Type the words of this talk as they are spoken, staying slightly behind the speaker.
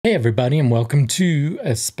Hey everybody, and welcome to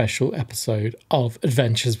a special episode of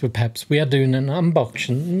Adventures with Peps. We are doing an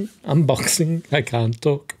unboxing. I can't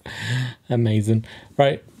talk. Amazing.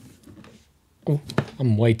 Right. Oh,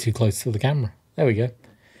 I'm way too close to the camera. There we go.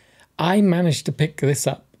 I managed to pick this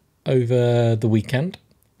up over the weekend.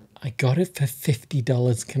 I got it for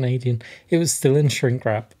 $50 Canadian. It was still in shrink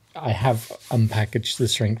wrap. I have unpackaged the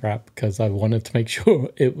shrink wrap because I wanted to make sure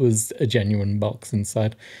it was a genuine box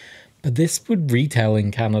inside. But this would retail in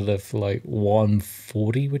Canada for like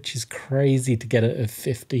 $140, which is crazy to get it at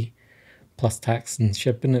 $50 plus tax and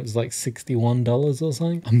shipping. It was like $61 or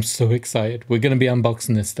something. I'm so excited. We're going to be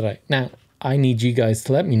unboxing this today. Now, I need you guys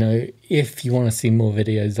to let me know if you want to see more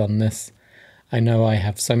videos on this. I know I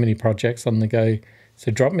have so many projects on the go, so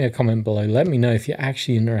drop me a comment below. Let me know if you're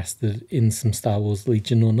actually interested in some Star Wars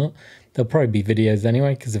Legion or not. There'll probably be videos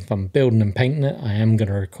anyway, because if I'm building and painting it, I am going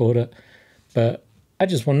to record it. But I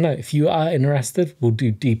just want to know if you are interested. We'll do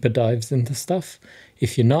deeper dives into stuff.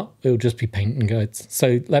 If you're not, it'll just be painting guides.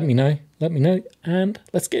 So let me know, and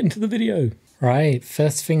let's get into the video. Right,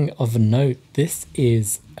 first thing of note, this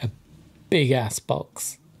is a big ass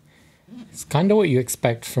box. It's kind of what you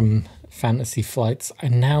expect from Fantasy Flights. I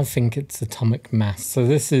now think it's Atomic Mass. So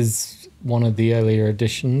this is one of the earlier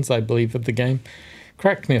editions, I believe, of the game.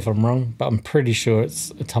 Correct me if I'm wrong, but I'm pretty sure it's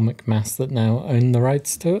Atomic Mass that now own the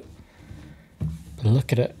rights to it.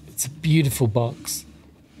 Look at it. It's a beautiful box.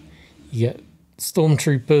 You get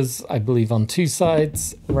Stormtroopers, I believe, on two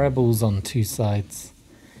sides, Rebels on two sides.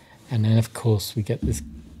 And then, of course, we get this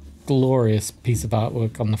glorious piece of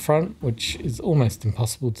artwork on the front, which is almost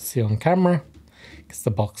impossible to see on camera because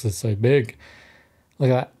the box is so big.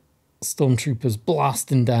 Look at that. Stormtroopers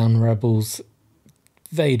blasting down Rebels.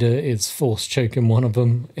 Vader is force choking one of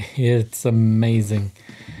them. It's amazing.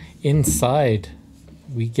 Inside,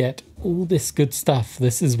 we get all this good stuff.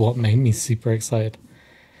 This is what made me super excited.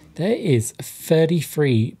 There is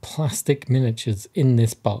 33 plastic miniatures in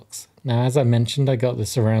this box. Now, as I mentioned, I got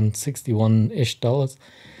this around $61-ish.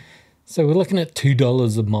 So we're looking at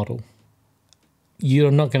 $2 a model. You're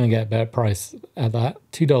not going to get a better price at that.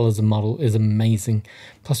 $2 a model is amazing.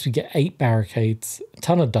 Plus we get 8 barricades, a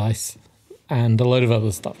ton of dice, and a load of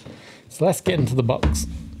other stuff. So let's get into the box.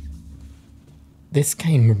 This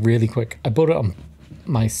came really quick. I bought it on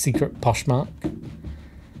my secret Poshmark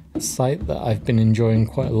site that I've been enjoying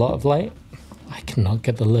quite a lot of late. I cannot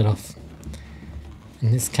get the lid off.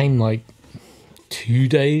 And this came like 2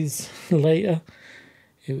 days later.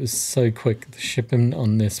 It was so quick. The shipping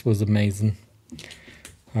on this was amazing.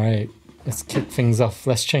 All right, let's kick things off.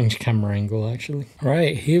 Let's change camera angle actually. All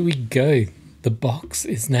right, here we go. The box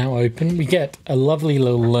is now open. We get a lovely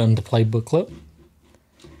little learn to play booklet.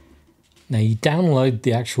 Now you download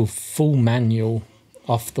the actual full manual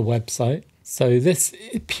off the website. So this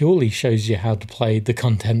purely shows you how to play the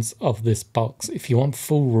contents of this box. If you want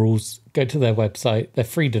full rules, go to their website. They're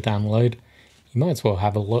free to download. You might as well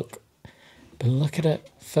have a look. But look at it.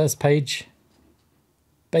 First page.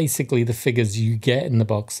 Basically the figures you get in the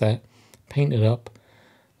box set. Painted up.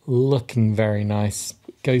 Looking very nice.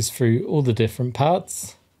 Goes through all the different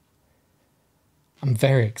parts. I'm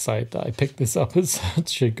very excited that I picked this up at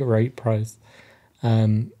such a great price.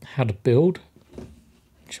 How to build.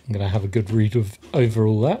 I'm going to have a good read of over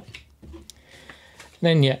all that.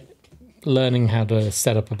 Then, yeah, learning how to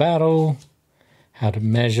set up a battle, how to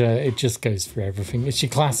measure. It just goes through everything. It's your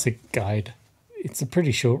classic guide. It's a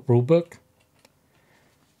pretty short rule book.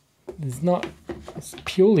 It's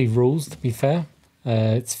purely rules, to be fair.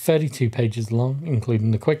 It's 32 pages long,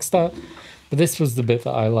 including the quick start. But this was the bit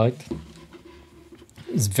that I liked.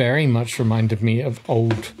 It's very much reminded me of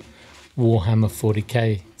old Warhammer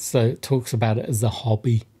 40k. So it talks about it as a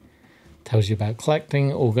hobby. Tells you about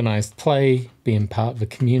collecting, organized play, being part of a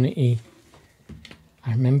community.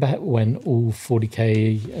 I remember when all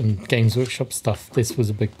 40k and Games Workshop stuff, this was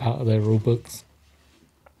a big part of their rule books.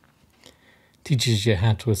 Teaches you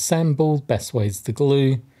how to assemble, best ways to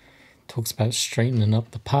glue. Talks about straightening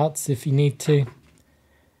up the parts if you need to.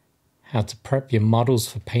 How to prep your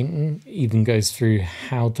models for painting. Even goes through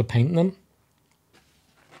how to paint them.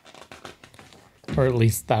 Or at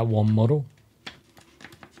least that one model.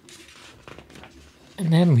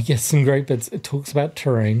 And then we get some great bits. It talks about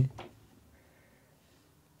terrain.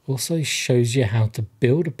 Also shows you how to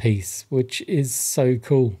build a piece, which is so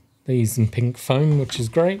cool. They're using pink foam, which is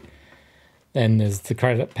great. Then there's the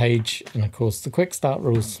credit page and of course the quick start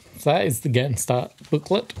rules. So that is the getting start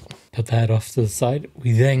booklet. Put that off to the side.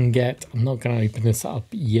 We then get, I'm not going to open this up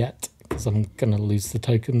yet because I'm going to lose the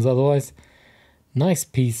tokens otherwise. Nice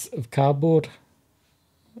piece of cardboard.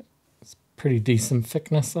 It's pretty decent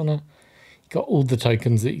thickness on it. Got all the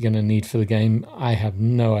tokens that you're going to need for the game. I have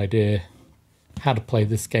no idea how to play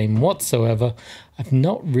this game whatsoever. I've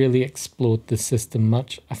not really explored the system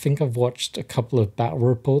much. I think I've watched a couple of battle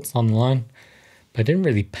reports online, but I didn't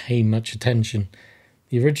really pay much attention.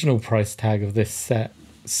 The original price tag of this set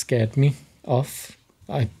scared me off.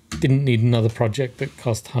 I didn't need another project that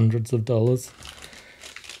cost hundreds of dollars,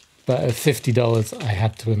 but at $50 I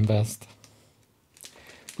had to invest.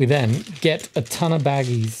 We then get a ton of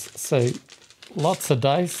baggies, so lots of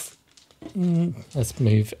dice. Let's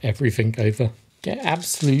move everything over. Get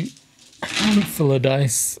absolute handful of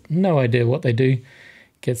dice. No idea what they do.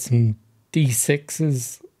 Get some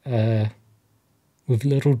D6s with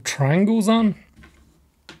little triangles on.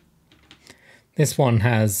 This one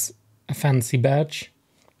has a fancy badge.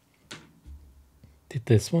 Did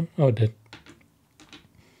this one? Oh, it did.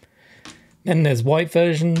 Then there's white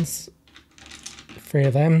versions. 3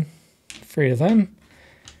 of them. 3 of them.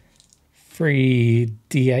 3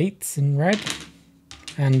 D8s in red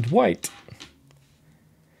and white.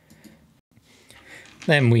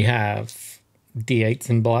 Then we have D8s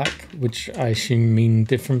in black, which I assume mean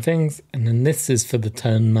different things. And then this is for the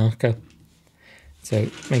turn marker. So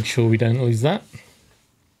make sure we don't lose that.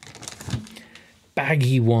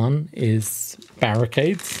 Baggy one is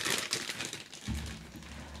barricades.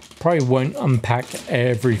 Probably won't unpack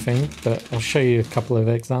everything, but I'll show you a couple of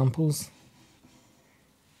examples.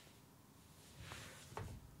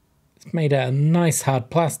 It's made out of nice hard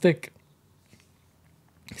plastic.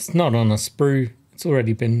 It's not on a sprue. It's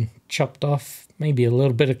already been chopped off. Maybe a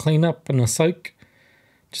little bit of cleanup and a soak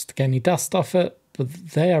just to get any dust off it, but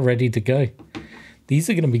they are ready to go. These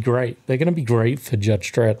are going to be great. They're going to be great for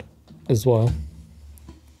Judge Dredd as well.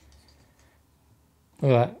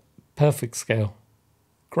 Look at that. Perfect scale.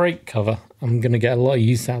 Great cover. I'm going to get a lot of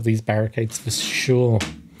use out of these barricades for sure.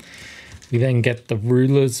 We then get the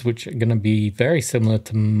rulers, which are going to be very similar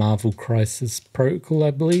to Marvel Crisis Protocol,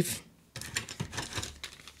 I believe.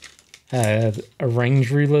 A range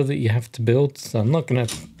ruler that you have to build, so I'm not going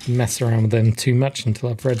to mess around with them too much until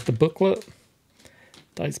I've read the booklet.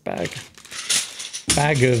 Dice bag.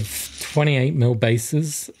 Bag of 28mm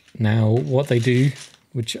bases. Now, what they do,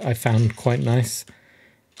 which I found quite nice.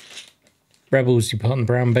 Rebels you put on the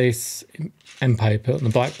brown base, Empire you put on the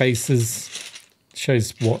black bases.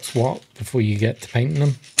 Shows what's what before you get to painting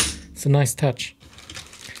them. It's a nice touch.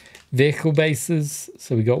 Vehicle bases,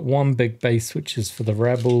 so we got 1 big base which is for the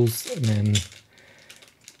Rebels, and then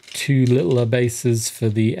 2 littler bases for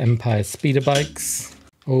the Empire speeder bikes.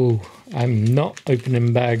 Oh, I'm not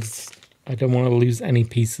opening bags. I don't want to lose any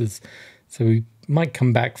pieces, so we might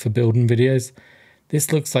come back for building videos.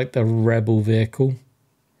 This looks like the Rebel vehicle.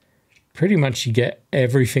 Pretty much you get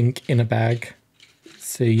everything in a bag,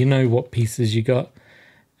 so you know what pieces you got,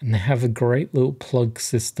 and they have a great little plug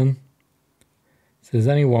system. So there's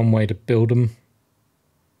only one way to build them,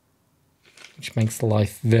 which makes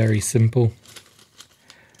life very simple.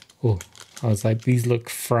 Oh, I was like, these look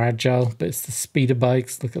fragile, but it's the speeder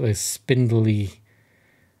bikes. Look at those spindly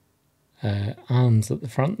arms at the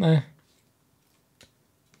front there.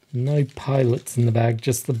 No pilots in the bag,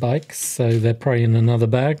 just the bikes, so they're probably in another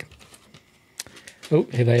bag. Oh,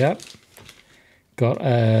 here they are. Got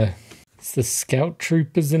it's the scout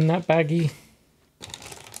troopers in that baggie.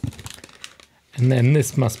 And then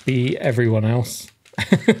this must be everyone else.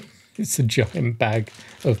 It's a giant bag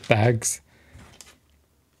of bags.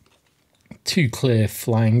 2 clear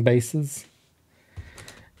flying bases.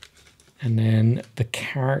 And then the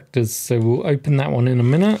characters. So we'll open that one in a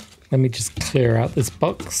minute. Let me just clear out this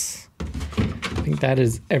box. I think that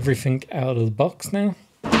is everything out of the box now.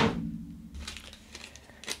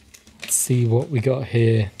 Let's see what we got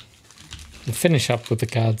here. We'll finish up with the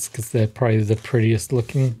cards because they're probably the prettiest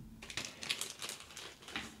looking.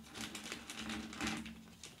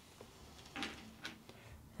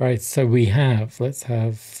 Right, so we have, let's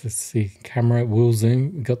see, camera will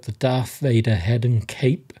zoom. We got the Darth Vader head and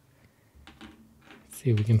cape. Let's see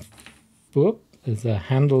if we can, whoop, there's a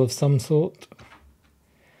handle of some sort.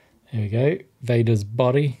 There we go, Vader's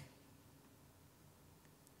body.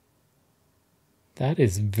 That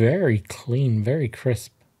is very clean, very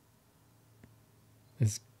crisp.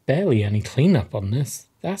 There's barely any cleanup on this.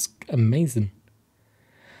 That's amazing.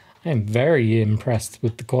 I am very impressed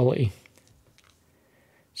with the quality.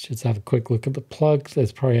 Let's have a quick look at the plug.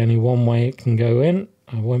 There's probably only one way it can go in.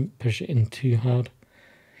 I won't push it in too hard.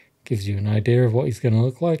 Gives you an idea of what he's going to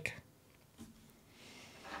look like.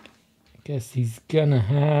 I guess he's going to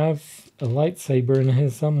have a lightsaber in here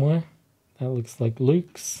somewhere. That looks like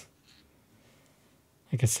Luke's.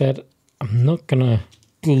 Like I said, I'm not going to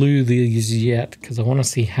glue these yet because I want to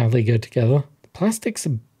see how they go together. The plastic's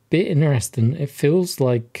a bit interesting. It feels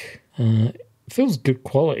like, it feels good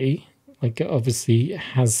quality. Like it obviously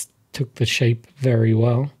has took the shape very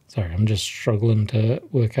well. Sorry, I'm just struggling to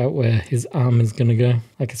work out where his arm is going to go.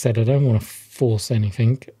 Like I said, I don't want to force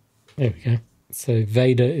anything. There we go. So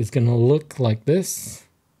Vader is going to look like this.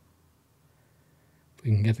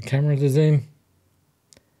 We can get the camera to zoom.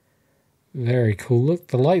 Very cool. Look,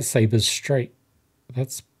 the lightsaber's straight.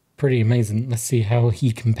 That's pretty amazing. Let's see how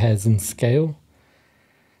he compares in scale.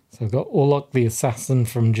 So I've got Orlok the Assassin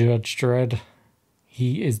from Judge Dredd.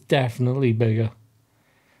 He is definitely bigger.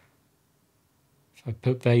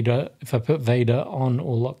 If I put Vader on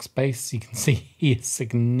Orlok's base, you can see he is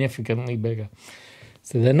significantly bigger.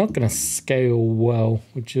 So they're not going to scale well,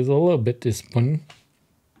 which is a little bit disappointing.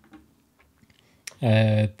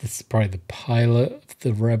 This is probably the pilot of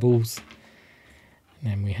the Rebels.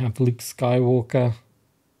 And then we have Luke Skywalker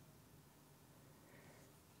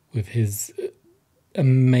with his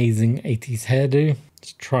amazing 80s hairdo.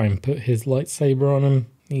 Let's try and put his lightsaber on him.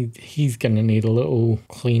 He's going to need a little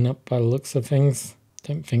cleanup by the looks of things.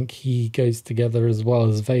 Don't think he goes together as well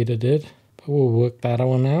as Vader did, but we'll work that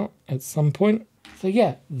one out at some point. So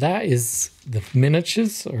yeah, that is the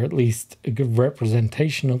miniatures, or at least a good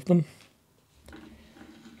representation of them.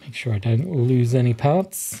 Make sure I don't lose any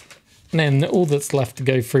parts. And then all that's left to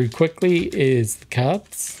go through quickly is the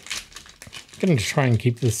cards. I'm going to try and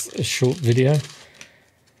keep this a short video.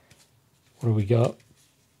 What do we got?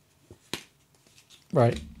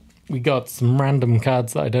 Right, we got some random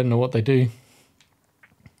cards that I don't know what they do.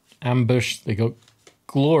 Ambush, they got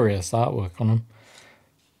glorious artwork on them.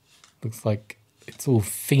 Looks like it's all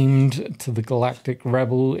themed to the Galactic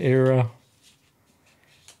Rebel era.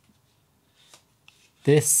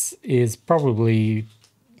 This is probably,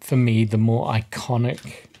 for me, the more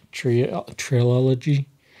iconic trilogy.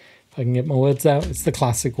 If I can get my words out. It's the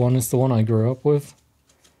classic one. It's the one I grew up with.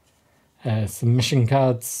 Some mission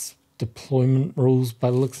cards, deployment rules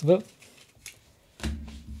by the looks of it.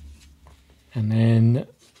 And then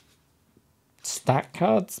stat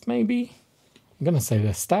cards, maybe? I'm going to say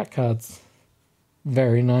they're stat cards.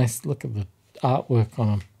 Very nice. Look at the artwork on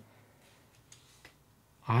them.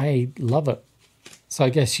 I love it. So I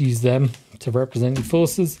guess use them to represent your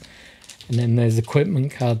forces. And then there's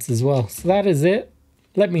equipment cards as well. So that is it.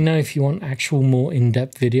 Let me know if you want actual more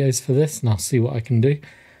in-depth videos for this, and I'll see what I can do.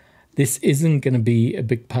 This isn't going to be a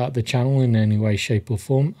big part of the channel in any way, shape or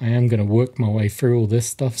form. I am going to work my way through all this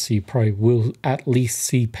stuff, so you probably will at least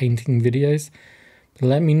see painting videos. But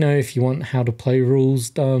let me know if you want how to play rules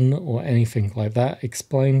done or anything like that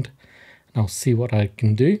explained, and I'll see what I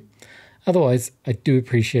can do. Otherwise, I do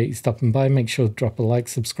appreciate you stopping by. Make sure to drop a like,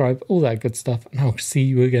 subscribe, all that good stuff, and I'll see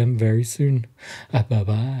you again very soon.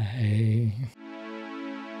 Bye-bye.